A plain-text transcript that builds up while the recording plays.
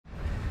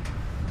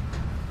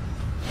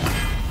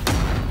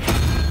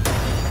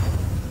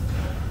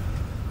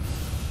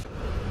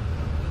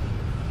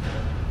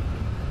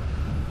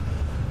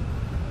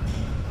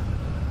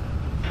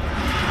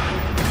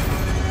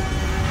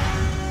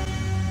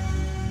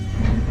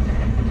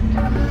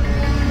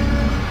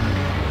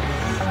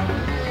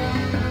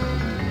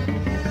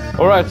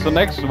Alright, so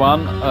next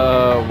one,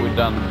 we've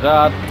done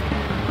that,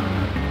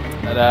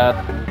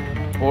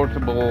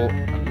 portable.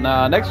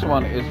 Now, next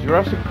one is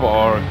Jurassic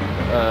Park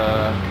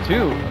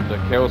 2, The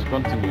Chaos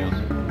Continues.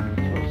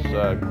 It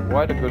was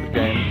quite a good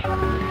game,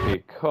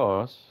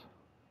 because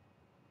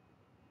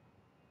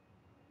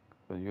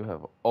you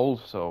have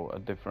also a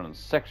different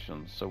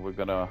sections, so we're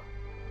gonna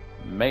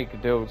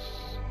make those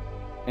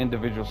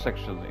individual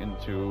sections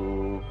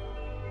into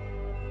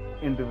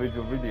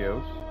individual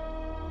videos.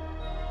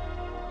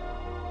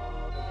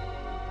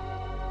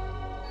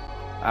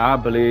 I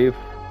believe.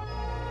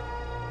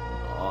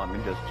 Oh, let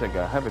me just check.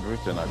 I have it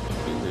written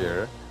actually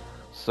here.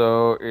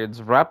 So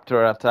it's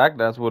Raptor Attack.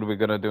 That's what we're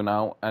gonna do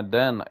now, and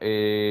then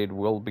it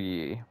will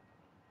be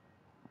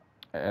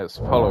as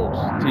follows: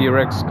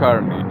 T-Rex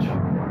Carnage,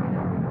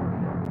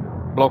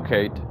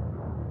 Blockade,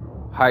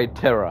 Hide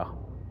Terra,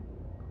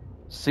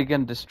 Seek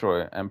and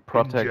Destroy, and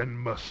Protect InGen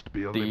must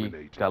be the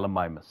eliminated.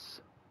 Gallimimus.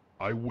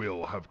 I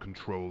will have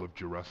control of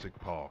Jurassic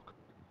Park.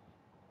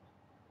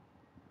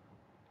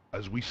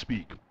 As we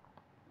speak,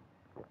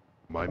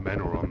 my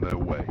men are on their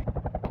way.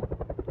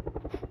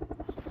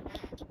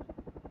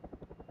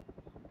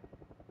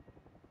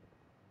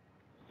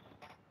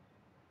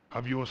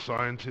 Have your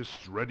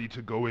scientists ready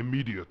to go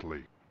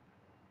immediately.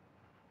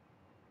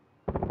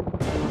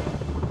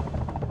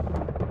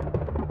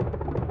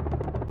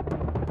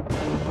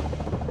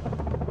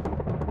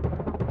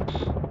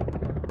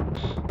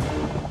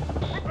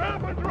 Prepare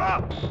for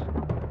drop!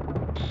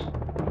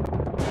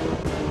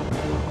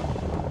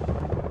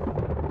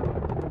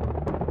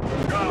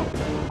 Go!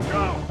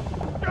 Go!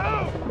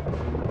 Go!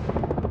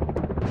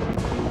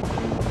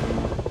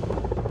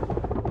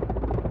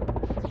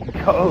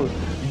 Go!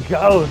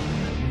 Go!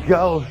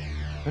 Go!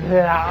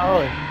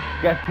 Now!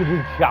 Get to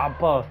the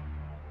chopper!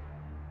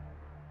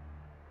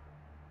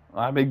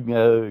 I mean,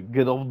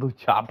 get off the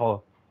chopper.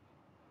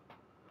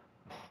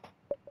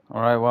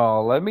 Alright,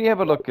 well, let me have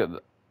a look at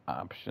the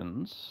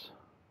options.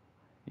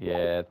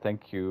 Yeah,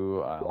 thank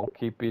you. I'll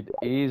keep it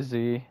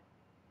easy.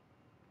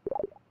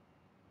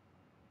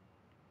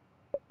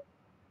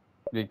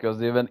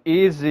 Because even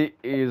easy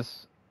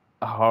is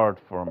hard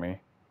for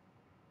me.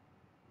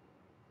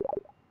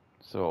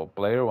 So,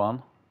 player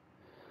 1.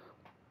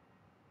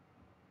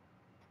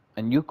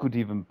 And you could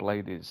even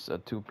play this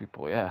 2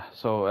 people, yeah.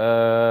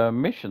 So,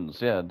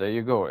 missions, yeah, there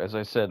you go. As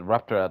I said,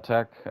 Raptor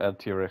Attack,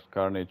 T-Rex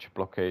Carnage,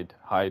 Blockade,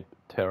 Hide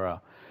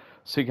Terra,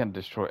 Seek and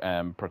Destroy,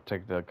 and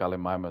Protect the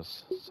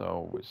Gallimimus.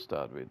 So, we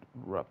start with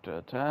Raptor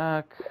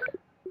Attack.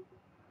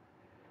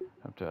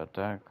 Raptor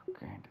Attack,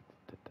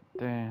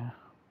 okay.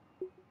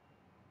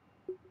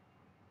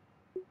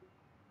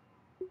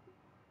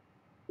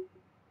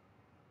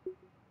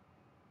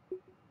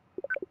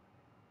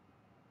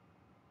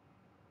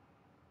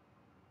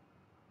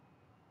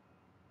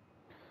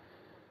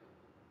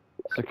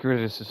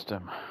 Security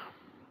system.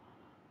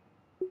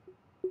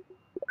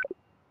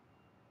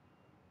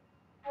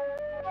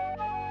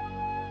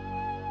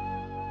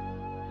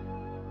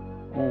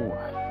 Ooh.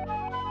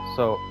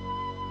 So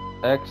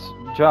X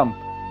jump.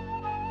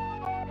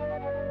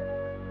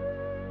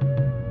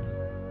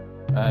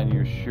 And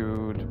you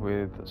shoot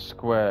with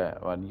square.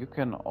 And you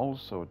can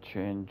also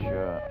change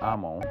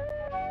ammo.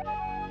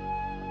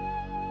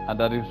 And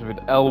that is with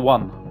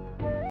L1.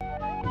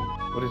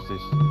 What is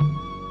this?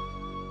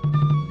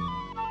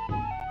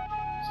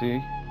 See?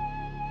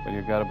 But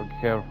you gotta be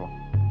careful.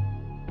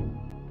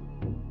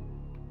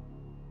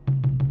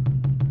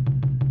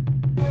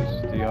 This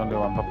is the only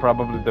one, but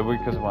probably the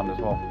weakest one as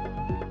well.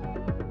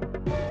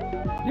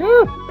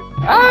 You!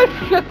 Ah,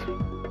 shit!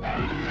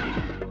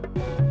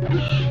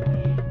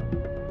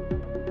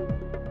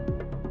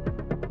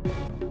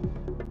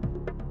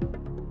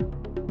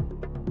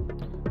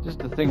 Just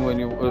the thing when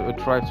you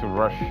try to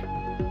rush.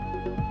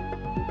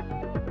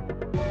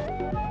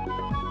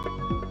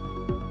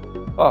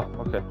 Oh,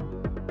 okay.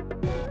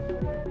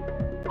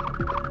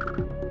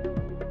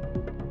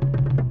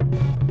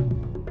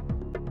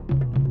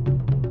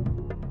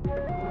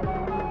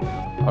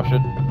 Oh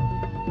shit.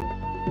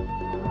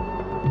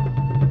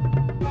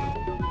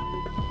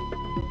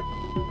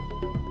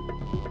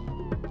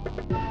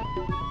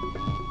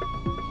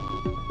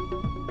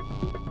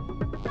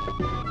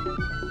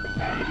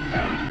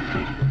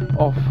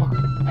 Oh fuck.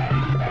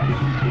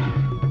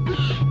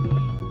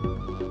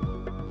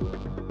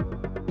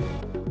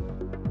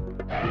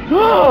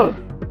 No!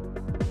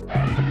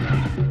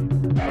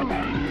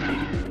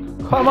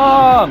 Come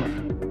on!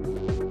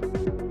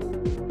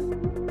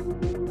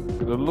 I'm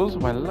gonna lose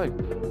my life.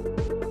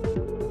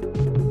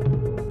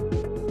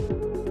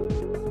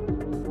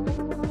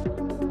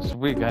 It's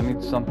weak, I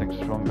need something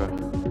stronger.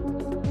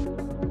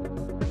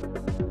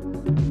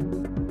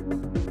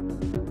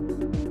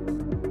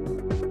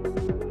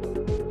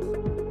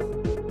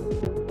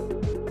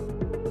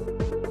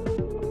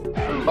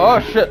 Oh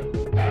shit!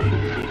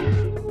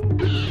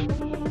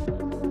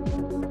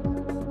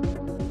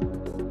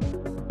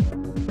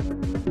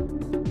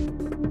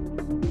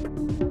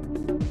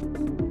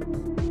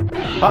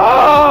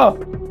 Ah!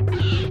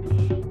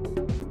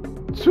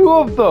 2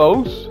 of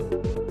those?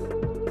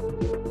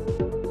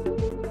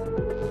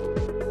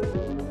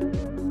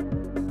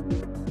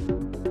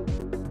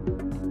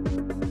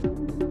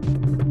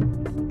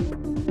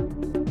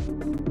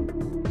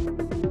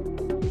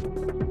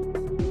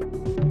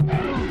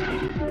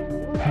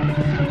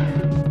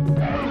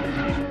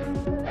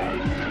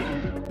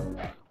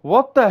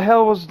 What the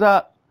hell was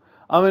that?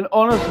 I mean,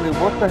 honestly,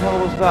 what the hell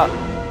was that?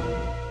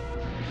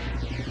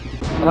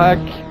 Like,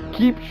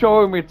 keep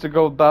showing me to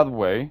go that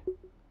way.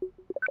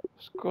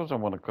 Of course I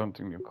want to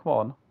continue, come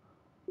on.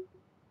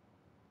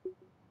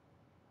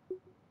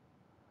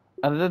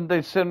 And then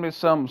they send me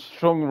some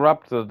strong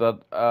raptor that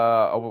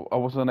I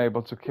wasn't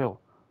able to kill.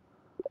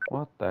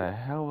 What the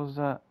hell was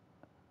that?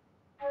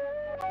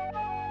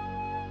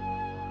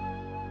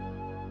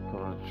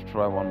 Gotta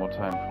try one more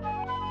time.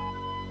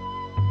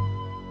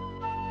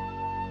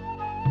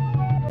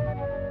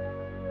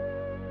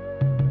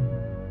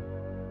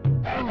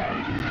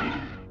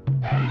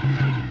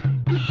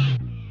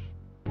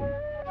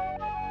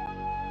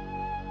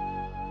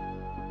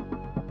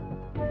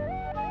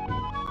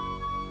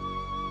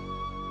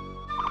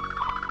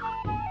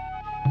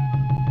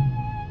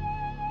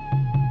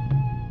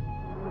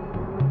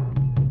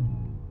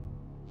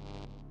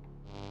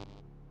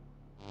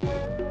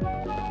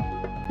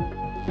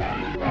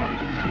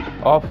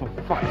 Oh, for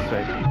fuck's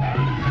sake.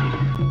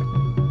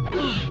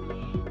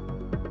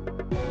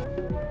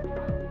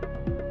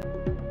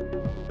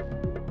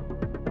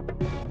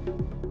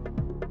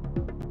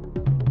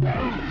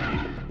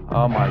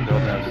 Oh my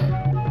goodness.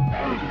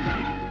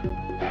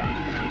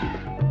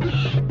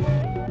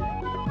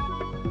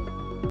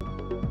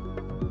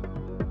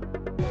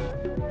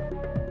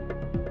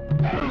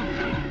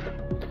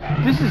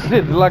 This is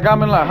it. Like, I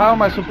mean, like, how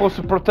am I supposed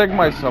to protect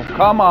myself?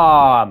 Come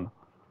on.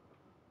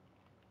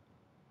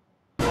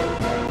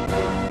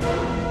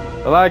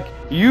 Like,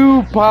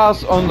 you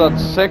pass on that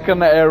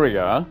second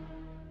area,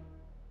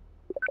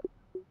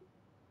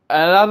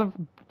 and that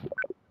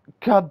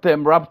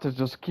goddamn raptor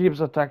just keeps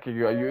attacking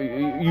you.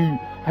 You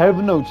have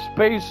no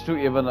space to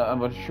even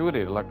shoot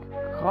it. Like,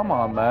 come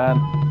on, man.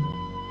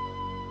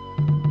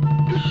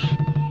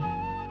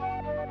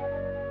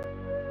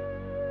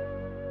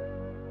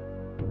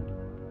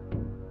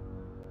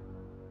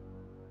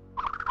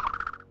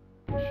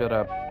 Shut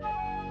up.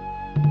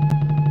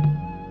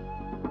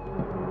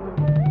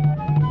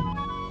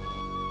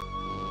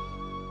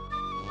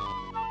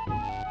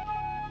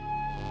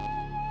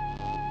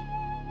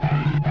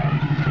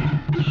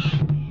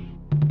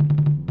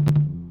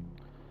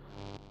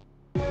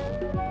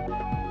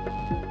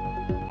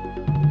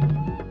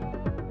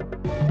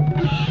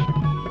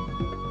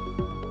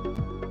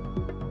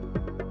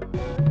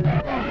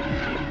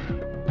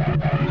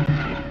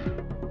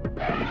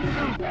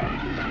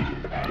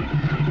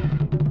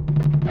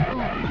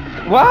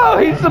 Wow,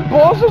 he's the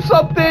boss or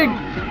something!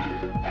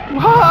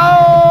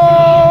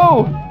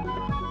 Wow!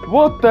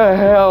 What the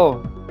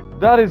hell?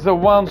 That is a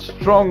one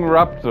strong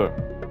raptor.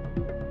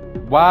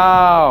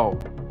 Wow!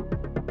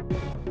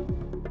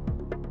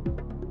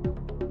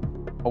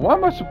 Why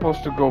am I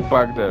supposed to go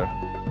back there?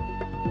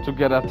 To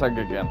get attacked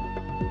again?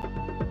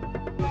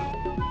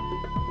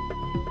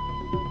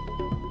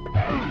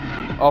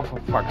 Oh, for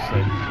fuck's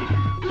sake.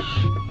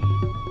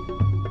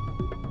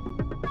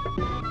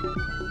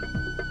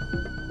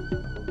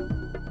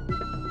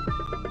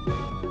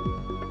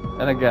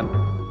 And again.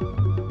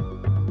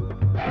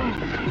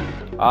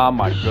 Ah,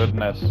 my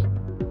goodness.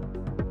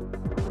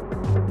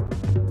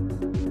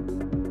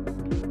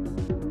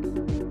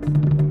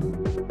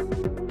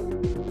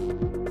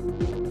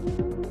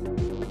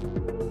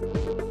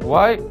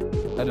 Why? I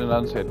don't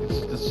understand. This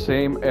is the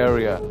same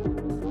area.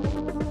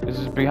 This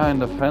is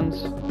behind the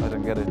fence? I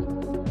don't get it.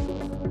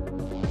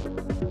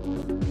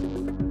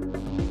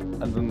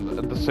 And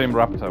then the same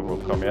raptor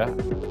will come, yeah?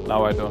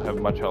 Now I don't have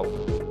much health.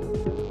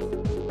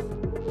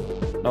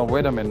 No,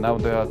 wait a minute, now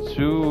there are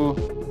two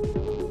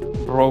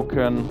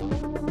broken...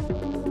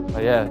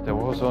 yeah, there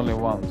was only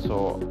one,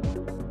 so...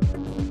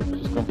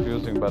 It's just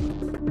confusing, but...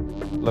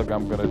 Look,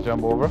 I'm gonna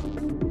jump over.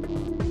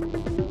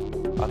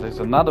 Ah, there's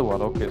another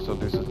one, okay, so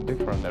this is a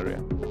different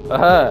area.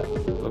 Aha!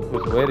 Look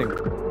who's waiting.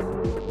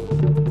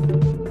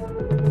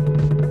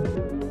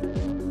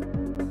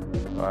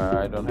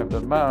 I don't have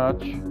that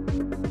much.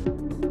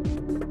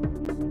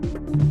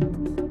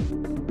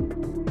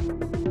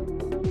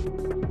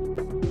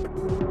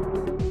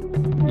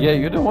 Yeah,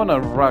 you don't want to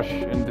rush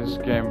in this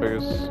game,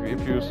 because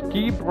if you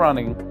keep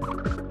running...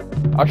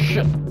 Oh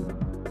shit!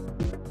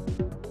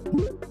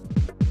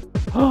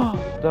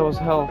 That was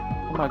hell.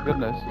 Oh my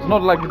goodness. It's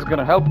not like it's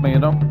gonna help me, you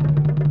know?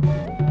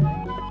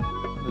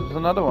 There's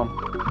another one.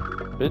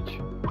 Bitch.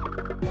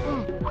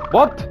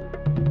 What?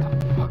 The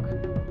fuck?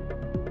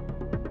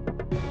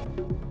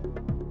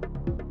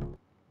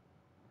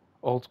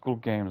 Old school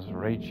games,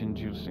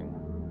 rage-inducing.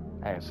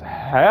 As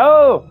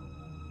hell!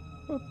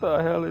 What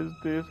the hell is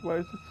this? Why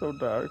is it so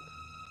dark?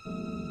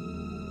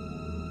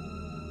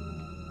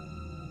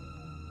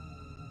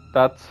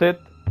 That's it.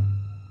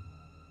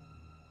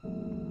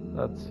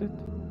 That's it.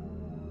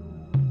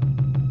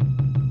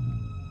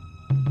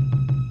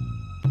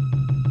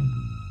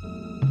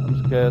 I'm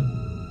scared.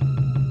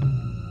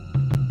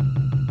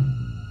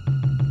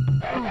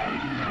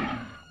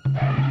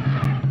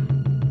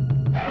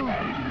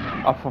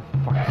 Oh, for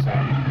fuck's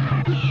sake.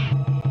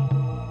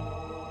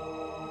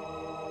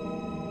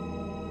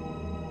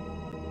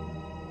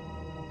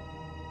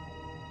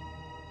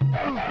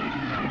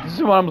 This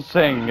see what I'm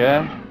saying,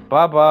 yeah?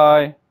 Bye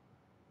bye.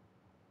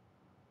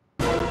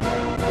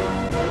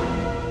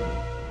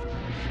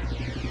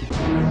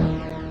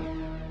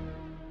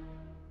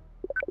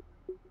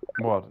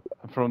 What?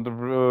 From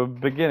the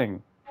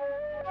beginning?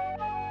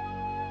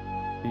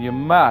 You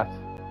mad?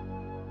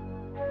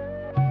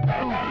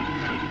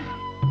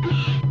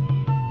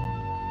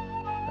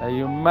 Are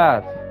you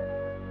mad?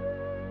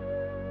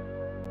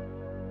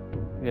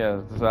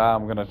 Yes,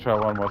 I'm gonna try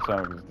one more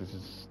time because this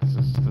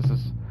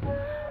is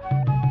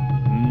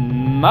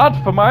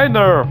not for my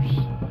nerves.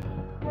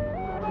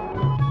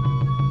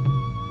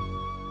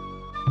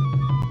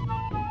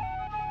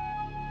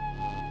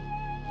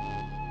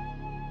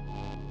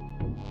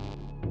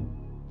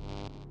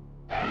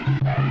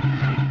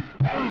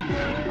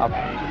 Up.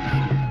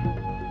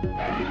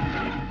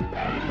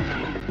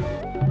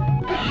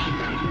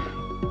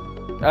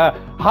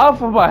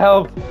 Half of my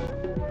health.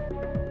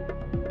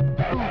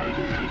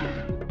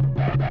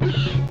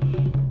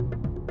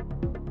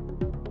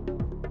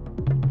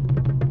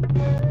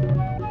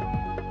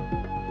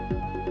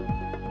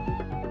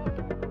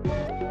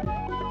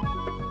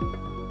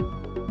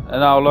 And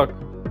now look.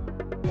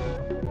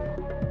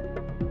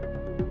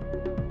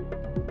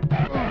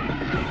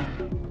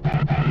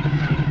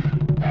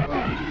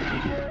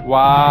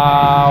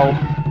 Wow.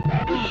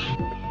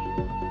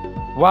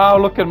 Wow,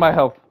 look at my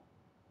health.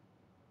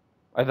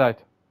 I died.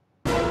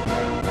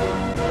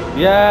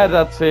 Yeah,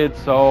 that's it.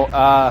 So,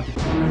 I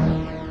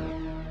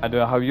don't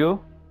know how you.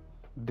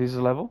 This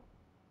level.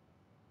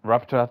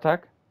 Raptor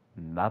attack.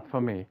 Not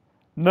for me.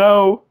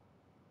 No.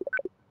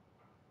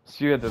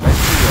 See you at the next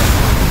video.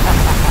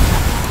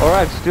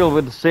 Alright, still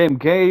with the same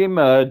game.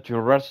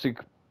 Jurassic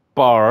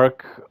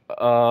Park.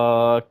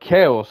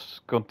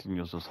 Chaos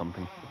continues or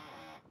something.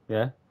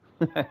 Yeah.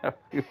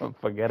 I'm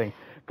forgetting.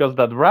 Because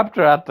that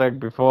raptor attack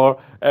before,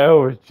 it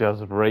was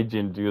just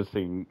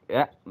rage-inducing.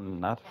 Yeah,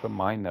 not for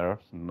my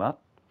nerves, not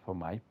for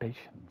my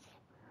patience.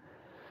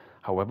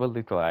 However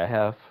little I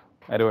have.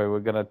 Anyway, we're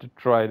gonna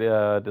try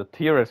the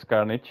T-Rex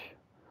carnage.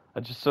 I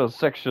just saw a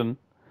section,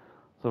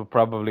 so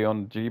probably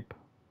on the Jeep,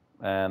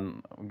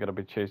 and I'm gonna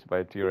be chased by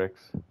a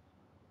T-Rex.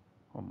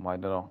 I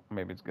don't know,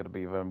 maybe it's gonna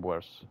be even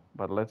worse.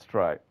 But let's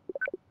try.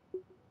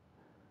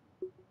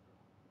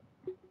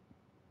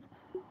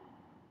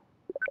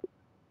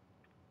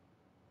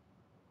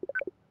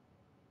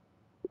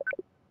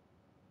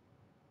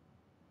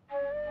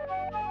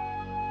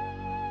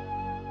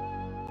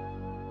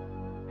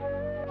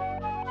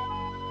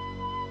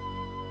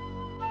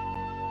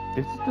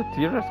 This is the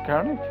T-Rex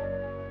carnage?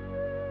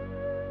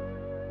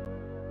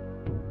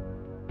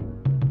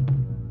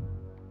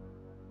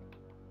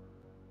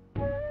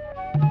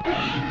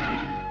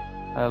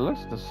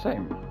 Looks the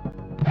same.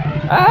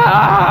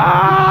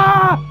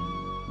 Ah!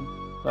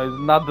 No,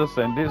 it's not the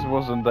same. This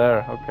wasn't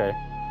there. Okay.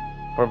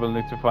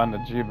 Probably need to find a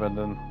Jeep and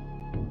then.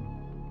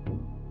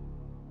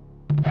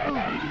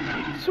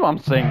 That's what I'm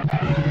saying.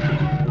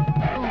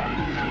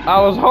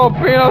 I was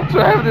hoping not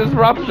to have this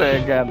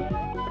raptor again.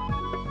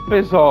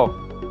 Piss off.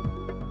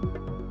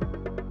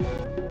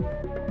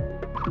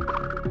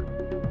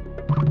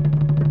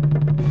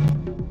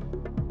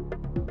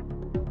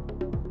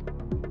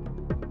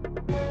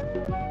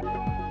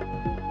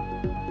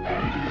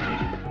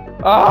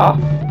 Ah!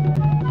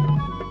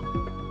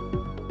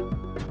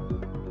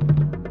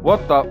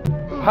 What the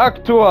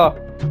heck to a...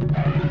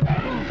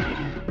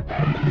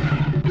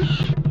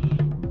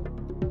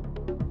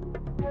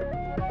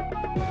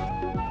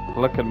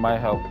 Look at my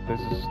health.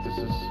 This is...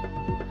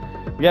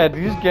 Yeah,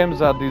 these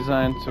games are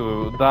designed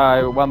to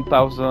die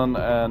 1,000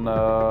 and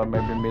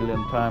maybe a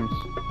million times.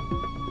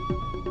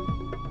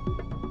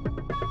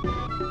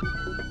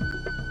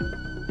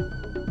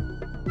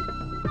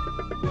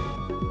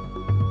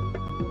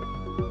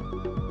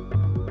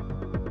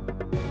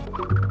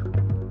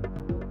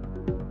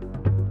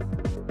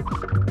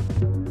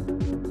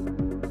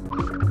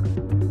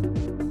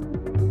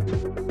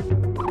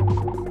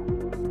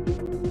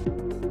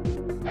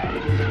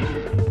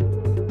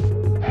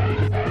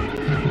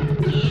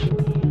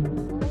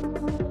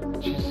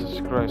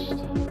 Christ.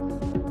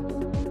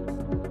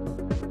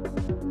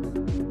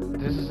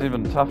 This is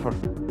even tougher.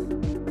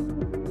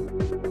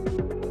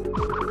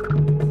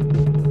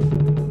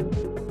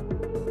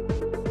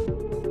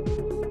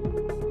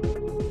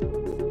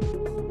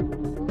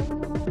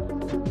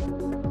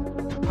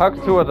 Hug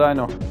to a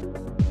dino.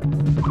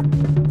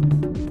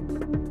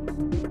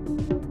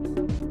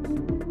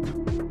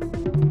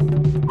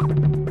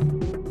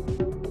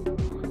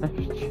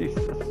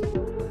 Jesus.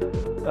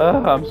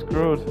 I'm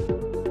screwed.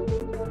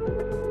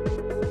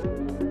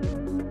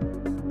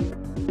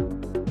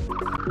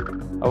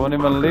 I won't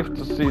even live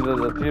to see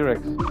the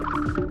T-Rex.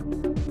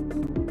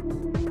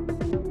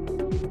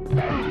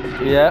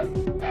 Yeah,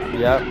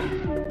 yeah.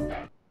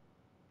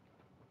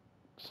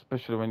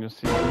 Especially when you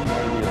see these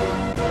idiots.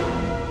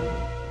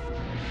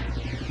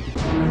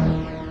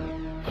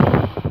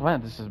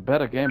 Man, this is a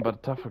better game, but a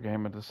tougher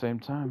game at the same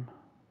time.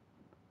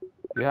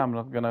 Yeah, I'm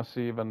not gonna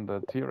see even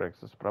the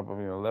T-Rex. It's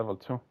probably a level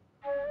 2.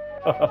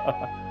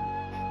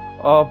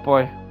 Oh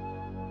boy.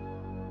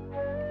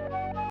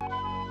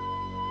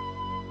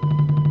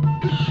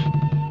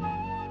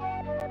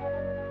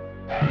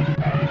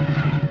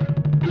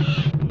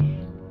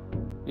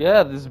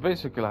 Yeah, this is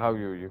basically how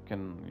you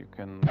can get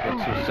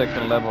to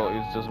second level.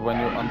 Is just when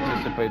you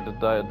anticipate the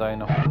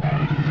dino,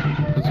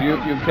 because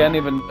you can't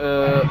even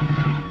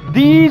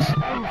these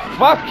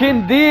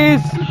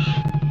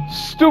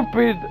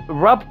stupid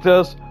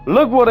raptors.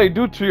 Look what they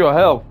do to your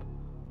health.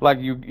 Like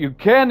you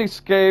can't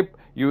escape.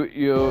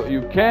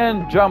 You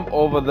can't jump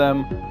over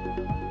them.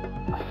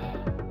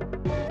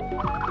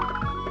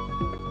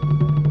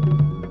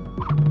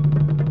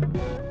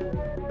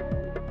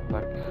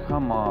 Like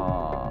come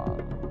on.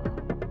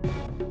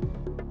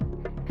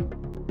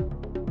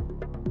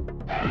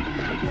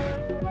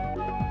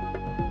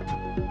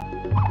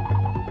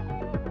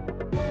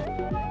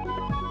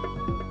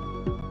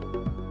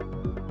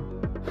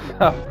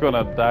 I'm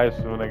gonna die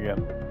soon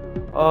again.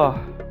 Oh.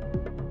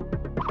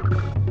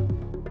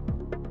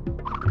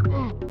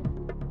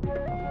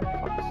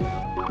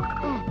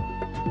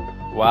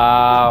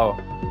 Wow.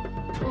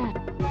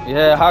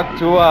 Yeah,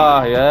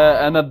 Haktua.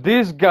 Yeah, and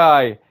this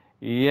guy.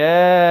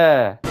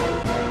 Yeah.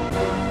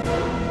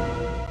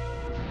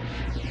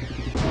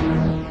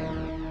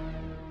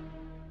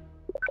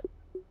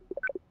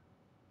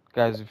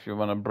 Guys, if you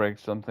wanna break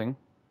something,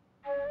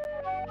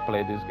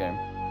 play this game.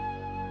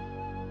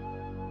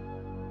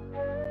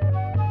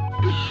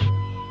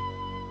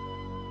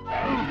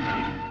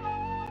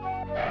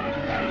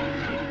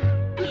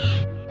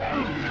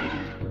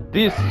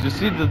 This, you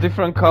see the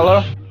different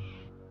color?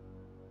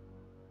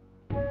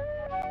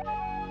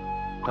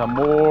 The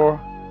more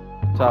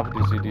tough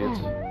these idiots.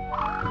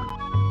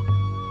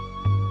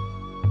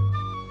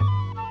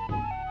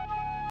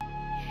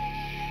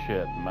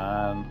 Shit,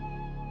 man.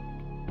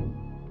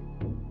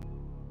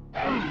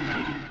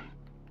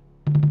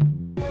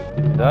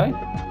 Did he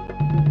die?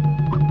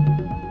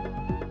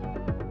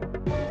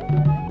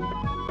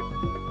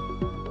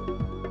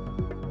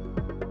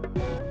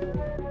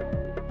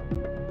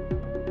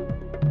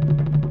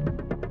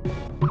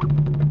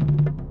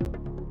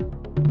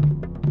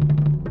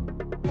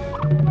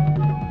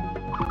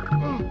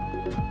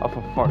 Oh,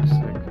 for fuck's sake.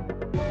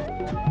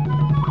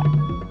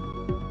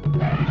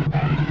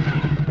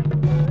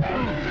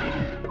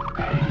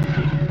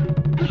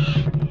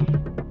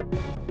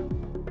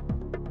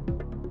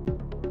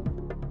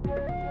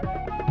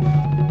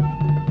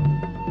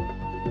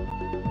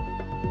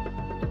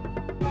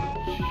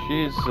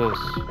 Jesus.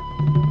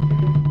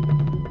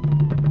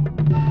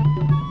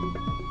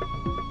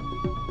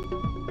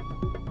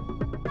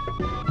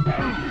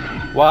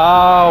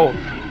 Wow.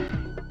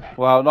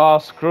 Wow, no,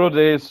 screw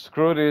this,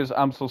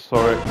 I'm so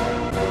sorry.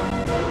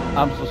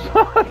 I'm so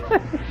sorry.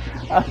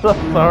 I'm so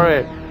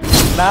sorry.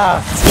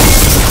 Nah.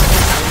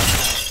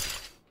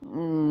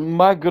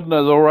 My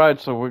goodness,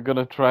 alright, so we're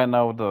gonna try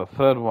now the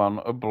third one,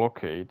 a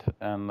blockade.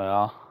 And,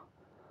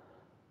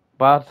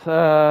 but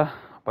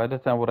by the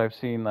time what I've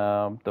seen,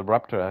 the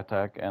raptor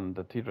attack and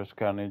the T-Rex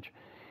carnage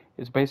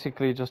is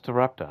basically just a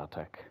raptor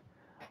attack.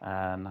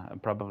 And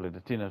probably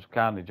the T-Rex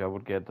carnage I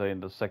would get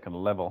in the second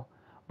level.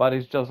 But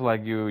it's just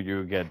like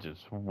you get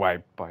just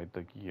wiped by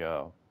the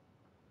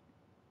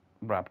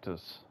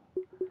raptors.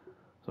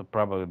 So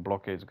probably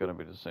blockade is gonna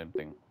be the same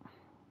thing.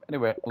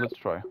 Anyway, let's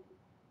try.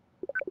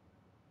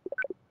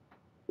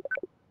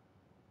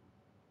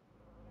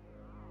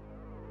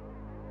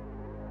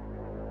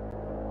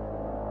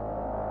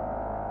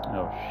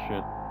 Oh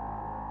shit.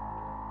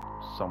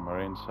 Somewhere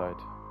inside.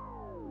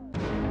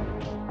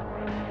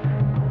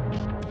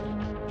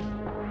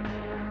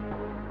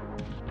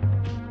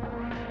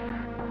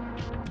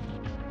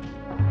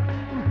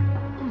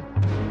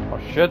 Oh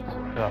shit,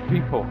 there are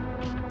people.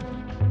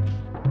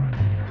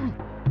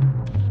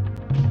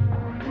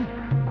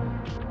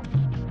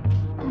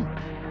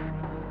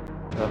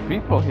 There are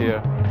people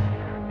here.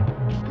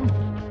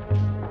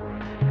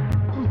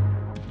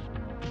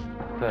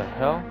 The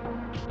hell?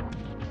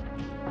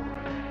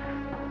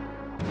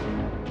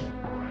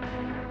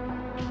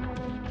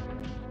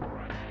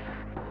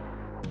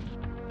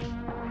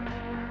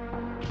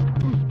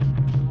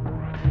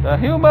 The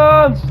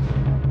humans!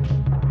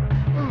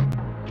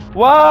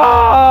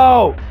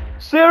 Wow!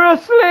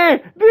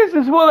 Seriously? This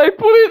is what they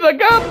put in the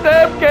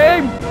goddamn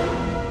game!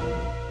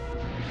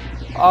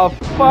 Oh,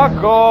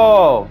 fuck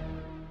off!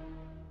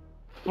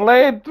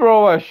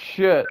 Flamethrower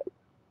shit!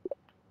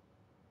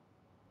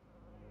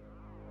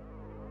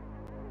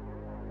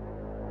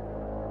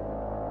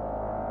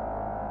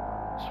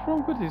 What's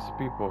wrong with these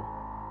people?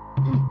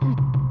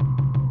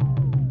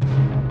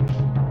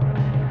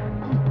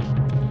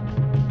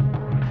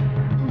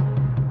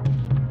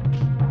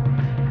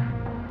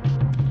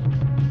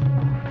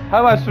 How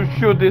am I to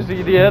shoot this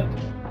idiot?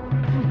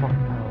 Fuck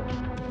no.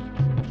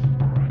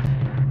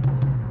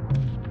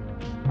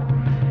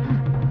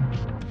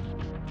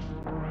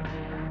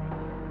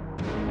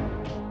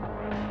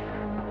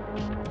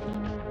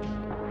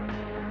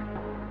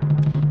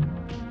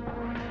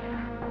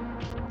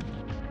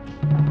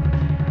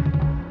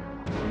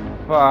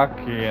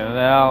 Fucking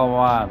hell,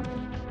 man.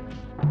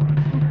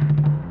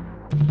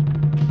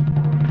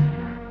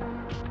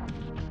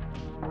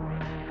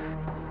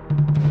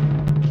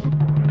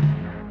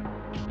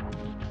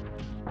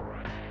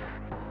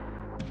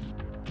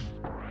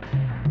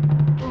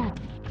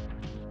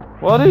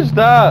 What is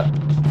that?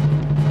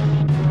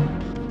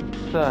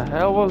 What the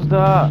hell was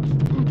that?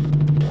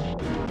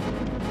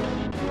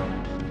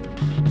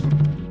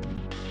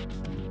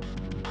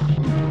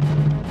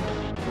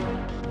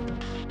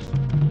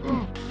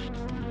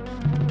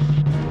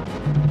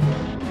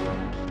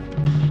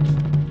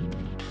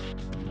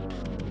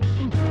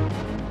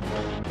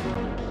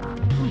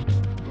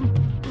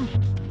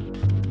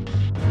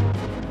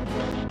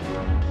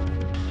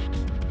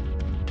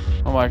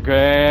 Oh my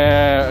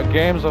god,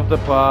 games of the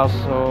past,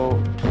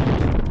 so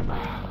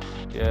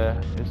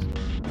yeah, it's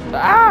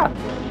ah!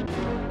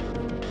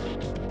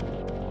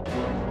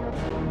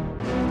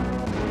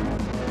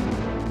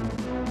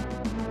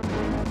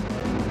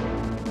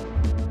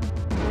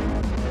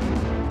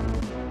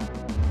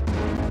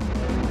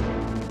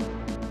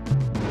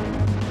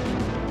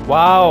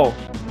 Wow!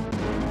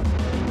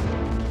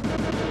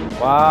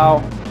 Wow!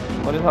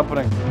 What is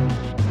happening?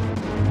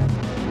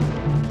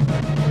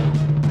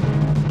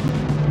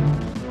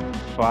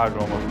 Fog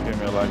almost came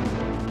here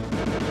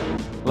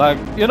like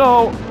you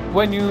know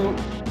when you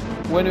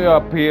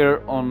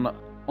appear on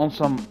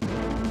some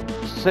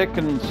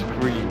second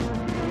screen,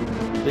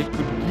 they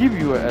could give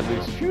you at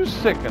least few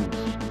seconds,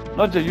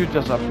 not that you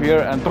just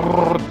appear and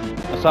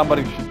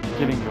somebody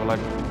killing you. Like,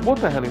 what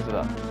the hell is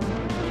that?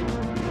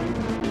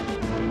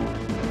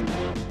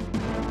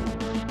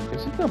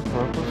 Is it done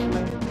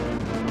purposely?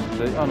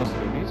 They,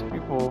 honestly, these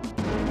people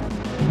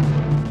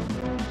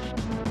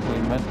who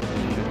invented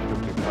this shit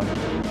should be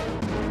punished.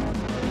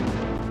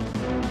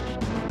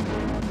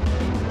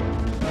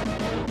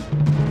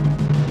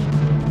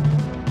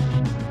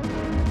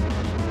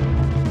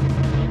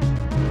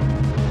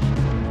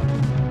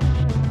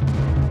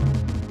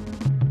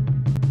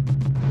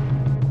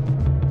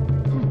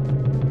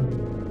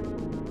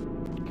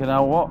 Can I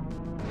walk?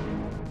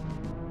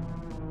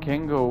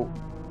 Can't go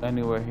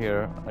anywhere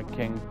here. I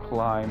can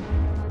climb.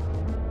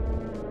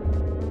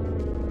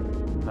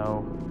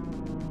 No.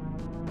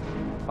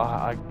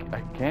 I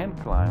can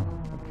climb.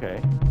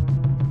 Okay.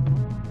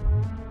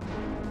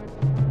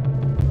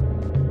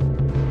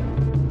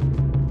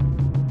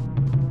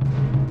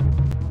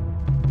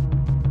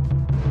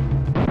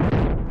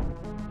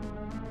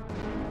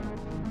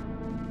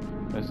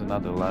 There's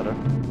another ladder.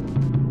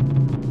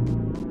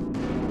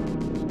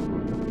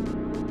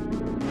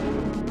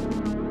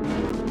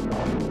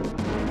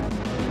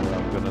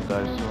 I'm gonna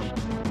die soon.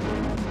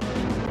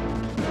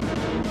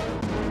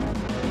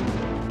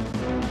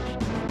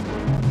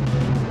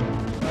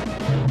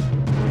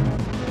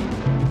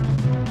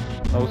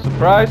 No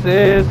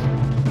surprises!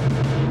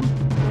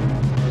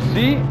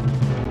 See?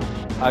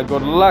 I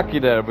got lucky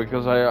there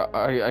because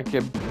I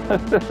kept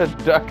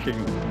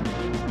ducking.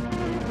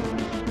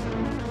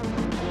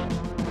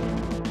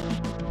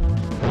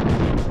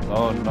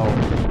 Oh no.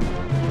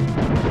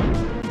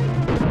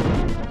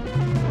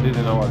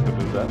 Didn't know I could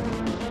do that.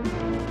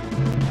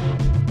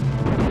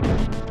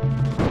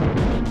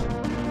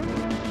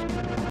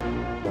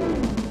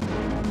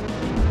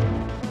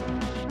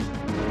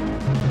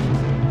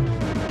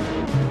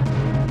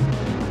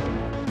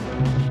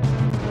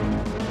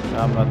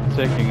 I'm not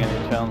taking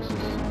any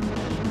chances.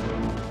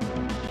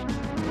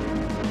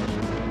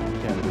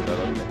 Can't do that,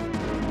 okay.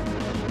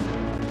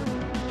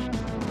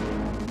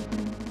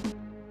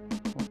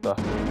 What the?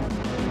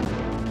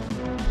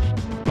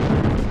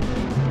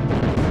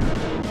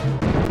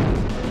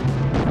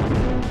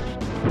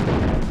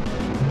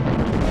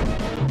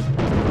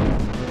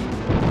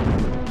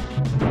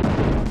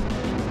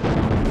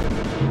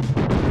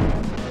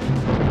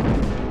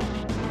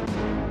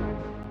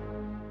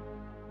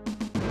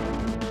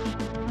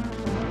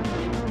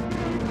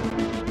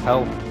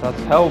 Help,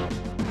 that's help.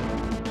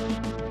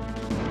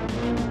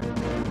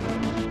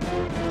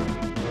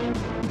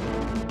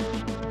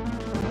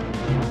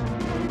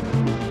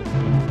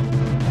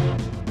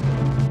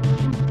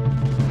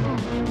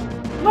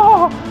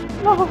 No,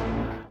 no,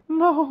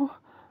 no,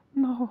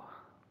 no.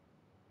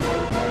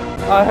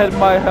 I had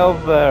my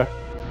help there,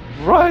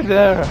 right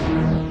there.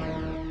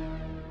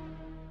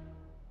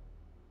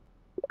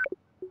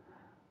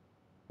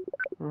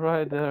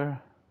 Right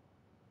there.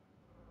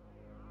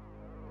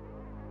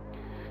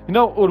 You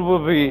know, it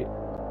would be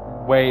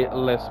way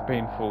less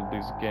painful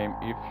this game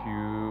if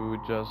you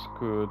just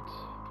could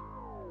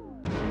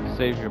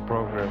save your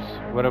progress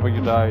wherever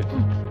you died.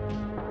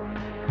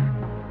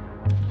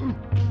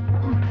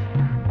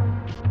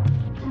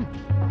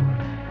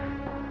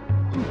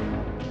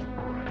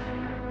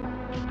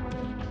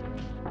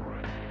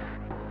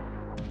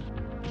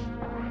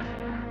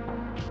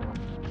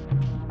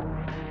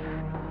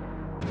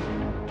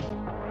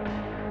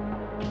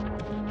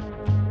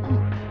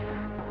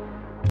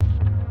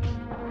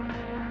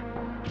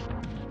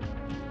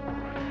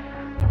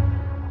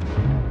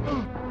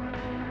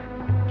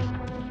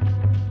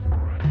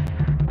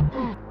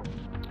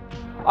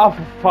 Oh,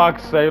 for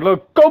fuck's sake,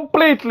 look,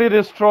 completely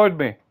destroyed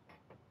me.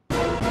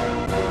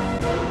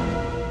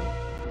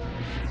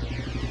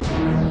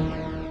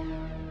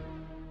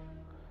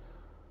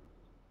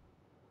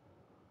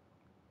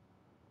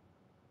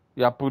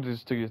 Yeah, put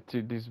these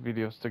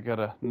videos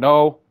together.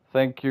 No,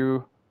 thank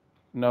you.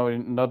 No,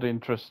 not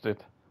interested.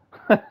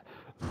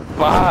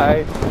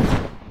 Bye!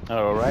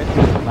 Alright,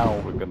 now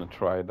we're gonna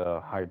try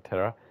the high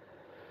terror.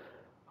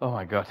 Oh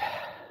my god.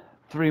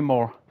 3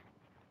 more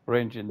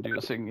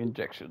range-inducing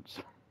injections.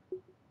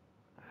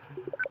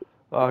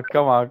 Oh,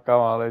 come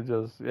on, let's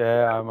just...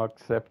 Yeah, I'm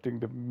accepting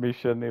the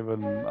mission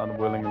even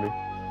unwillingly.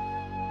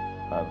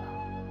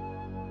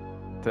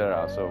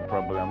 Terra, so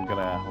probably I'm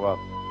gonna, well,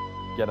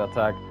 get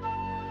attacked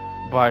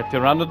by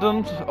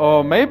Pteranodons,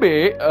 or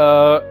maybe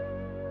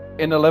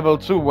in a level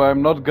 2 where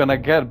I'm not gonna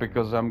get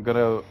because I'm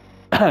gonna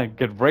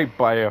get raped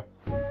by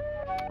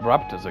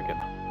raptors again.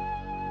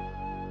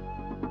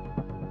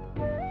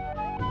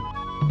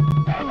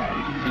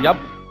 Yup.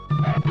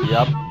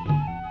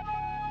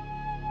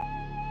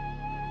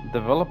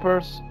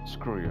 Developers,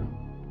 screw you.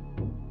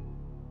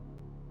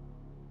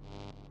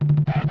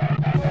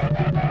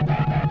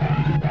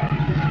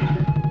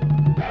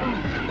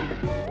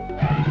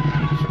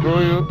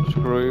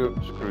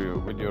 Screw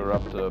you with your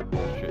raptor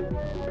bullshit.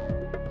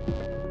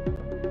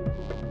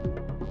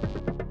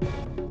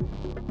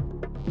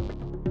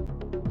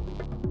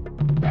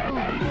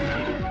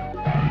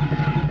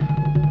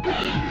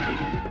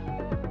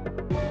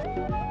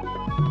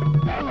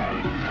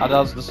 And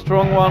that's the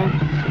strong one,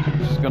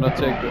 which is gonna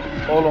take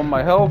all of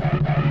my health.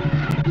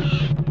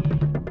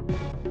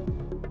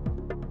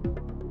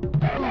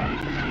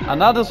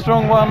 Another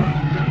strong one.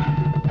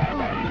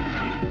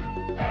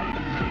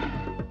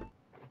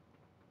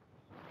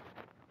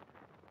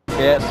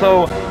 Yeah,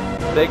 so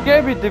they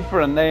gave it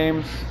different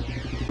names,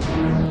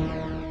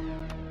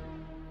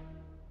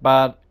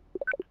 but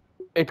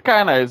it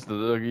kinda is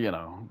the, you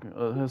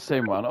know,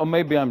 same one. Or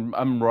maybe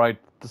I'm right.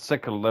 The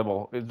second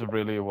level is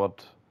really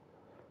what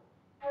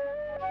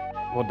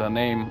the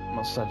name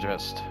must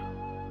suggest.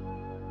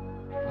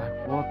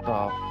 Like, what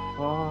the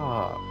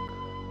fuck?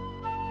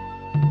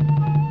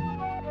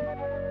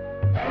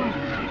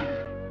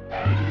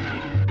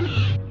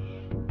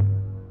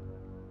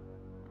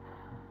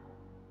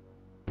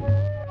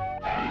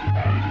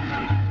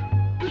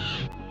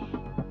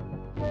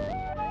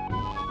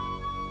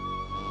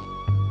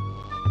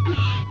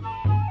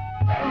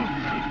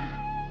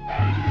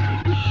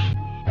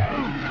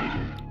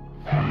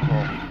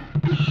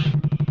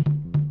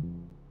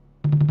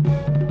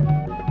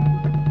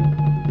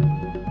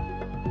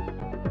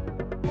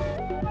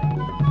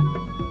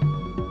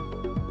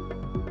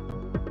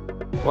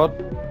 What?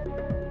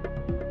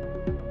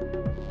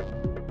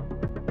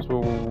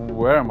 So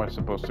where am I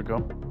supposed to go?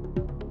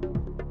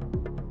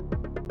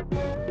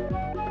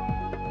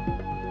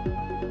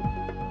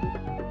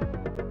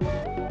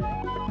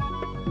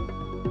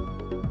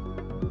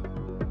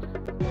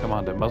 Come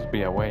on, there must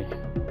be a way.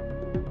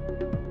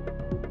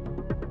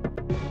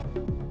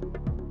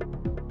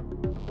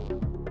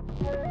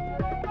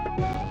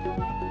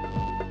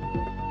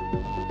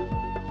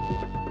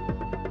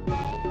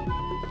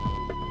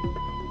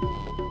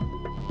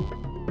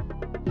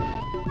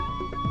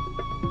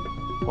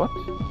 What?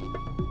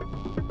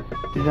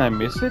 Did I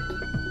miss it?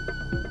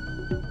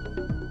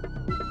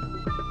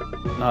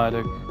 No,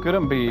 they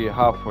couldn't be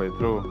halfway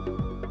through.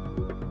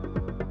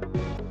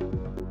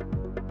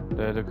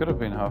 They could have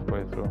been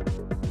halfway through.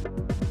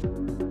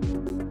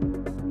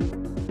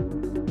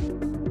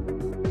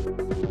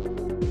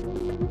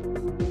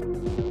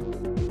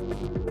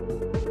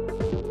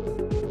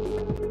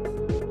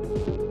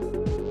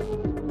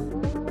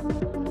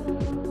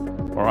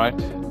 Alright,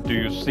 do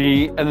you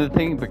see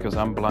anything? Because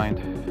I'm blind.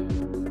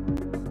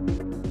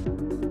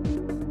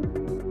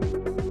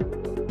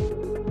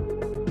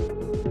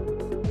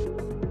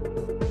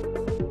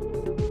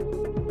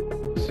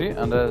 See,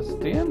 and that's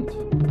the end.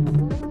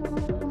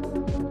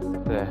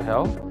 The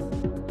hell?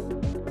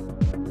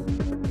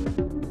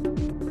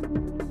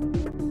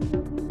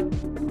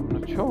 I'm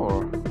not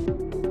sure.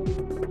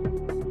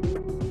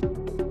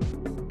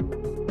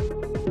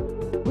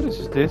 What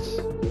is this?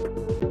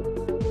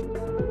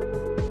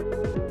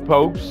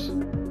 Popes?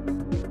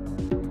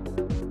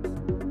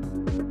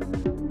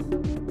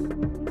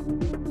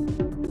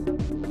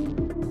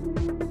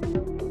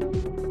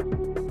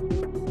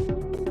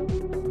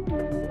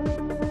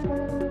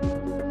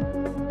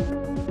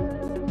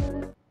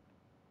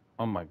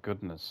 Oh my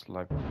goodness,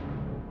 like,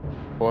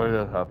 what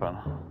did happen?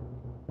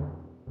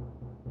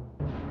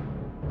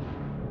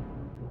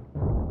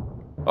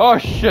 Oh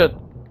shit!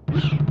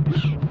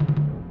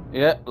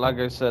 Yeah, like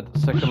I said,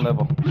 second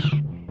level.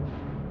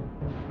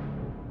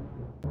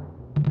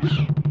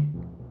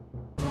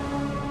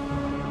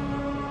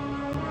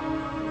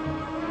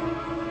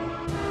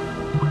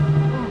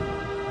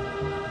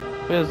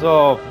 Piss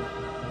off!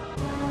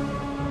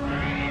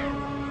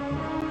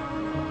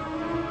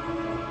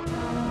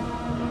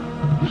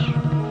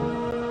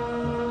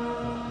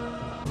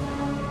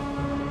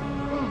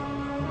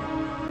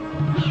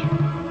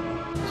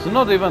 It's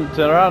not even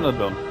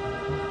Pteranodon.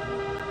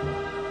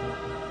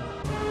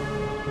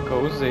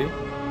 Cozy.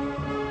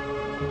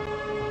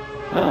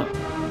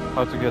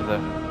 How to get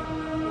there?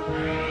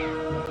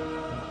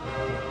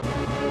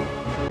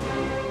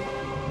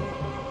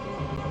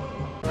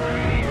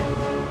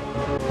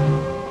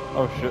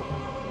 Oh shit.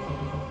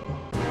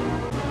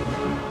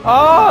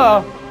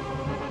 Ah!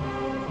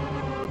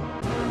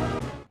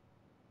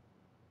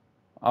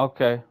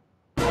 Okay.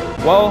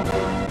 Well,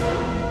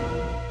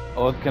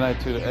 what can I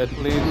do? At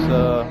least,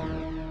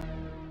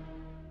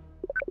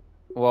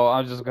 well,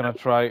 I'm just gonna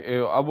try.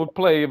 I would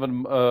play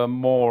even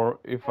more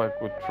if I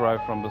could try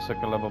from the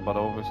second level, but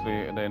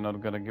obviously they're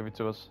not gonna give it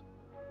to us.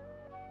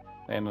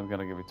 They're not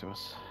gonna give it to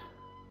us.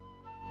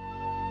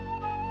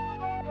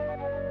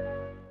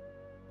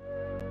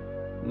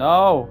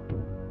 No!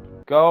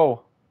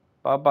 Go!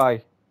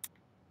 Bye-bye.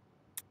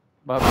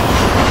 Bye-bye.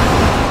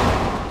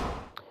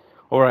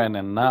 Alright,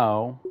 and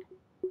now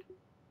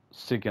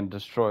seek and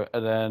destroy.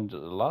 And then the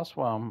last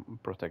one,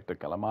 protect the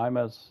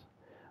Calamimas.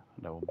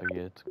 That will be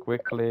it.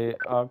 Quickly.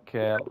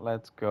 Okay,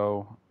 let's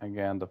go.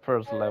 Again, the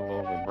first level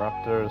with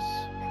raptors.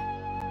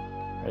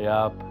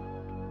 Yup.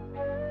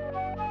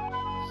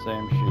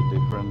 Same shit,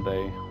 different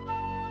day.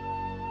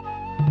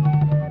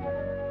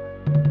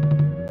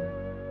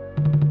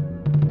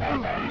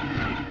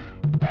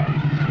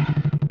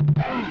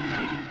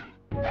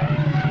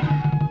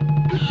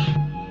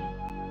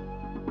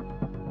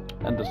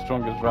 And the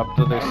strongest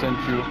raptor they sent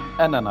you,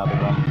 and another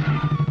one.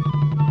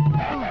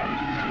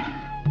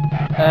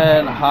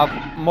 And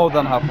more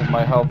than half of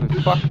my health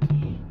is fucked.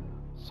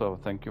 So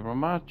thank you very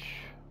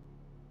much.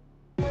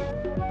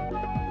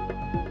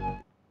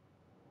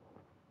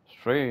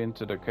 Straight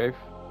into the cave.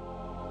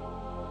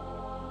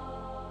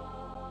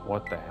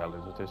 What the hell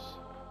is this?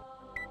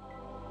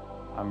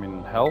 I'm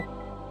in hell?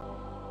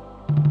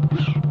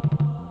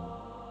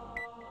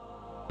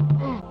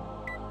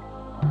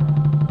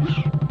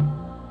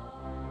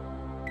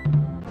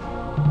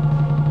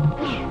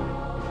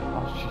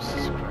 Oh,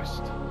 Jesus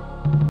Christ.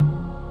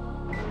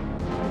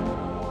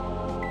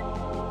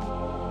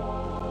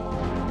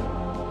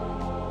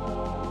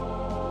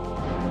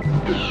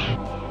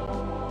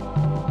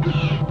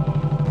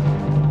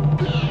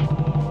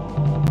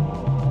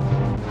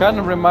 Kind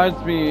of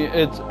reminds me,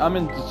 it's on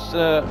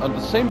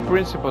the same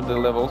principle, the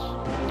levels.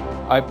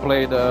 I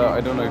played, I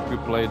don't know if you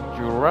played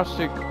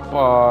Jurassic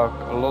Park,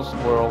 Lost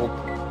World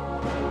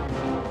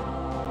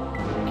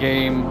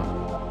game.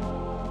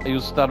 You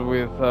start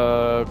with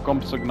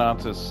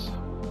Compsognathus.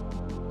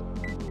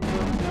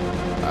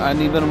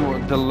 And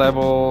even the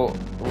level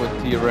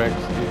with T-Rex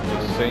is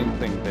the same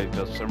thing. They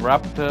just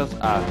raptors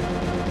and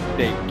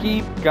they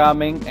keep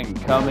coming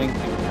and coming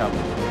and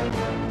coming.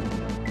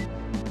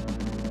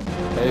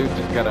 You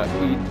just gotta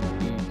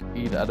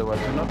eat, otherwise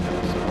you're not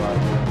gonna survive.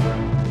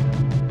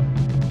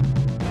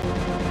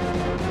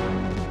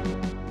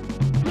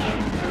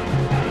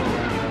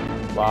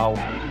 Wow,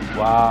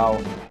 wow,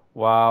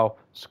 wow,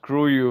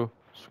 screw you,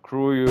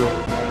 screw you.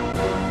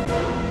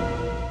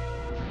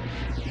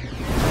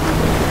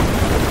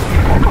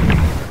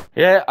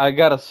 Yeah, I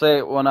gotta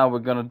say, well, now we're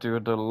gonna do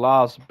the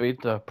last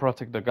bit,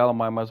 protect the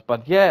Gallimimus,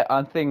 but yeah,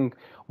 I think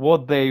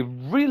what they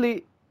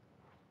really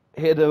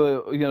hit,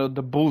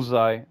 the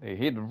bullseye, they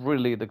hit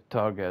really the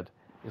target,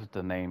 is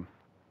the name.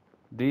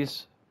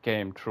 This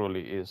game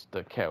truly is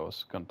the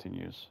chaos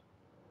continues.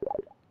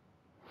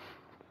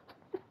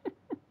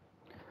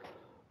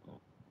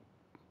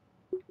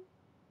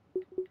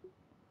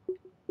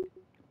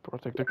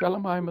 Protect the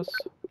Gallimimus.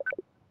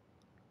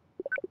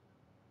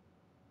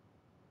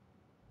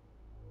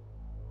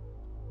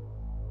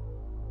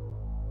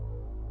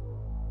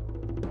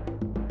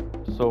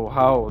 So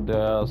how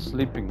they're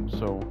sleeping,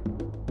 so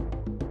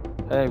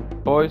hey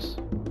boys,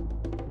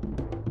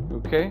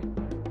 okay?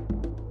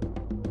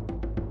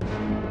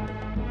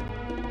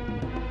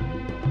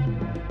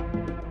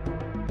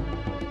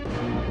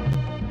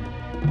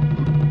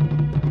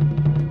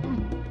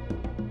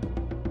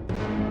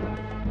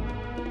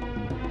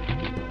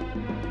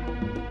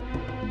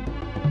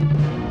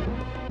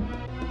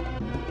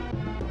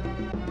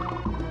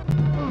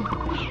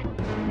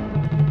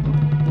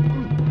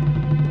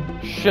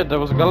 Shit, there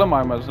was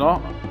Gallimimus, no?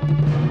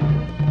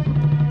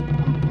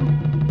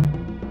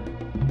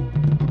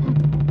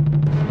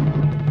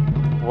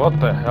 What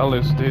the hell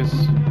is this?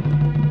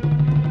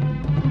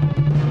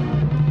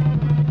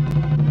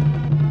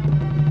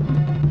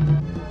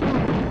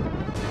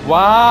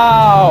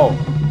 Wow!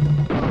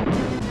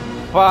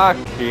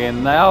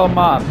 Fucking hell,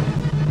 man.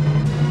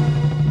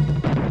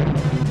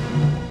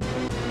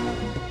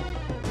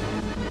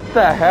 What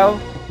the hell?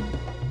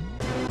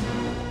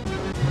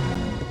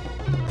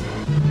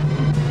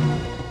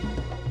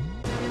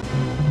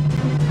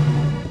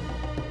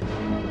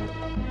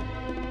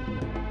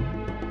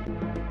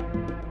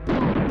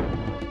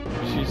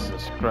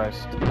 Jesus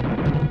Christ.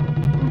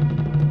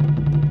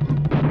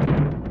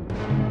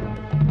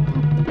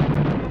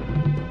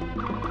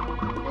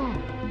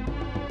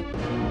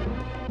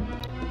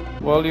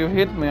 Well, you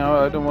hit me,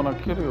 I don't want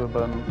to kill you,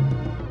 but...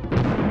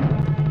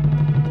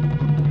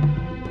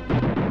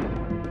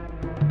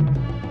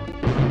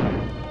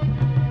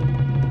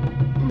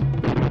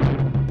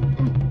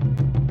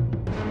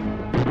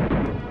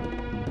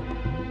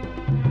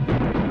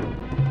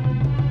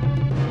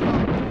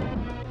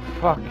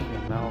 Fuck you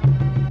now.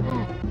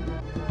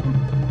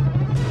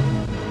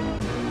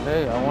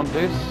 Hey, I want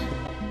this.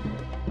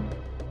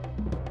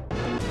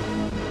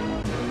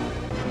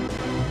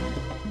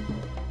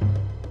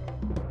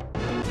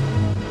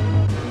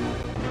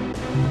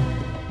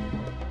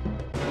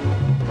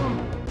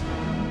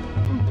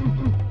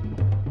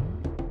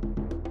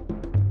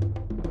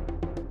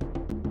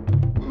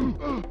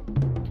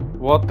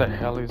 What the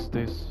hell is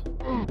this?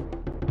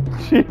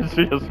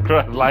 Jesus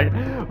Christ, like,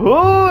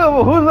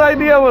 whose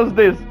idea was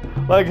this?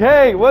 Like,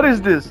 hey, what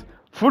is this?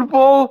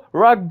 Football?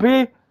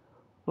 Rugby?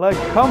 Like,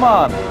 come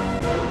on.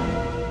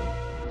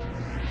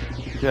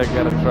 Yeah, I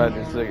gotta try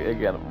this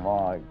again.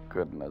 My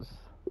goodness.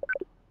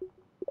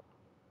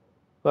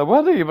 Like,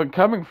 where are they even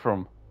coming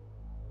from?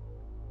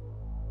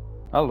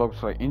 That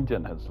looks like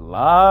Indian has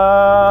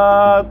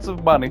lots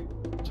of money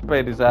to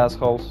pay these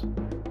assholes.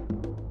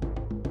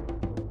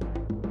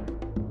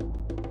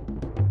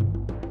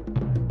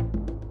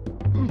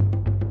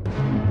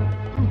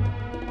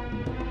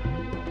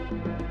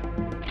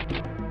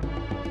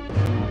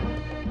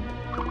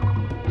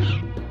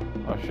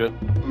 Oh shit.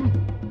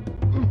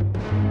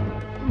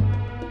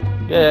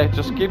 Yeah,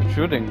 just keep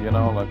shooting, you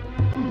know, like.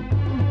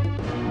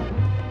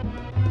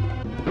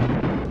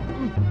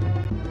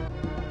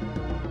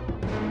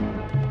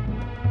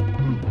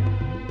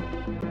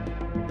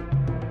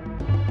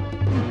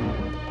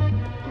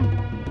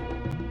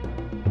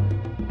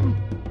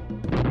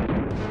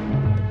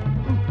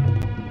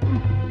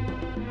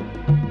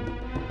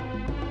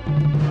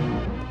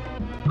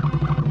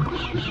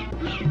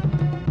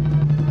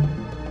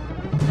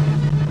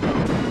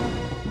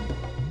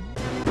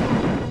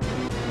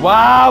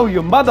 Wow,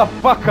 you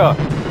motherfucker!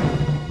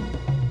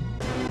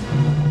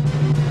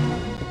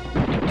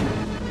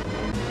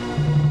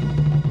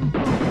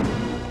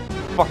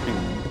 Fucking.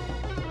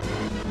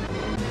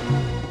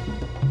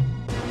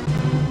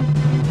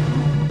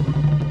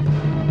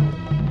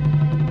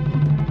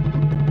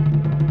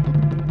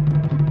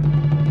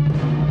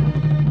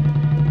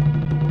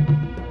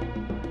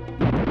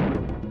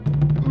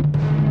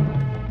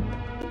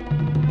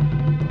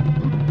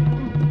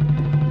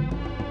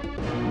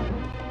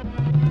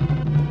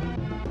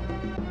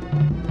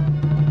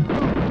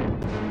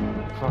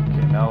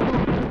 Fucking hell.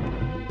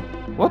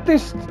 What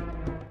is...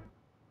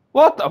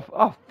 What the...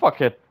 Oh,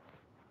 fuck it.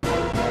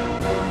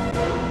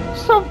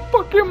 Some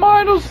fucking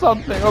mine or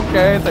something.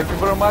 Okay, thank you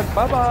very much.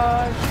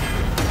 Bye-bye.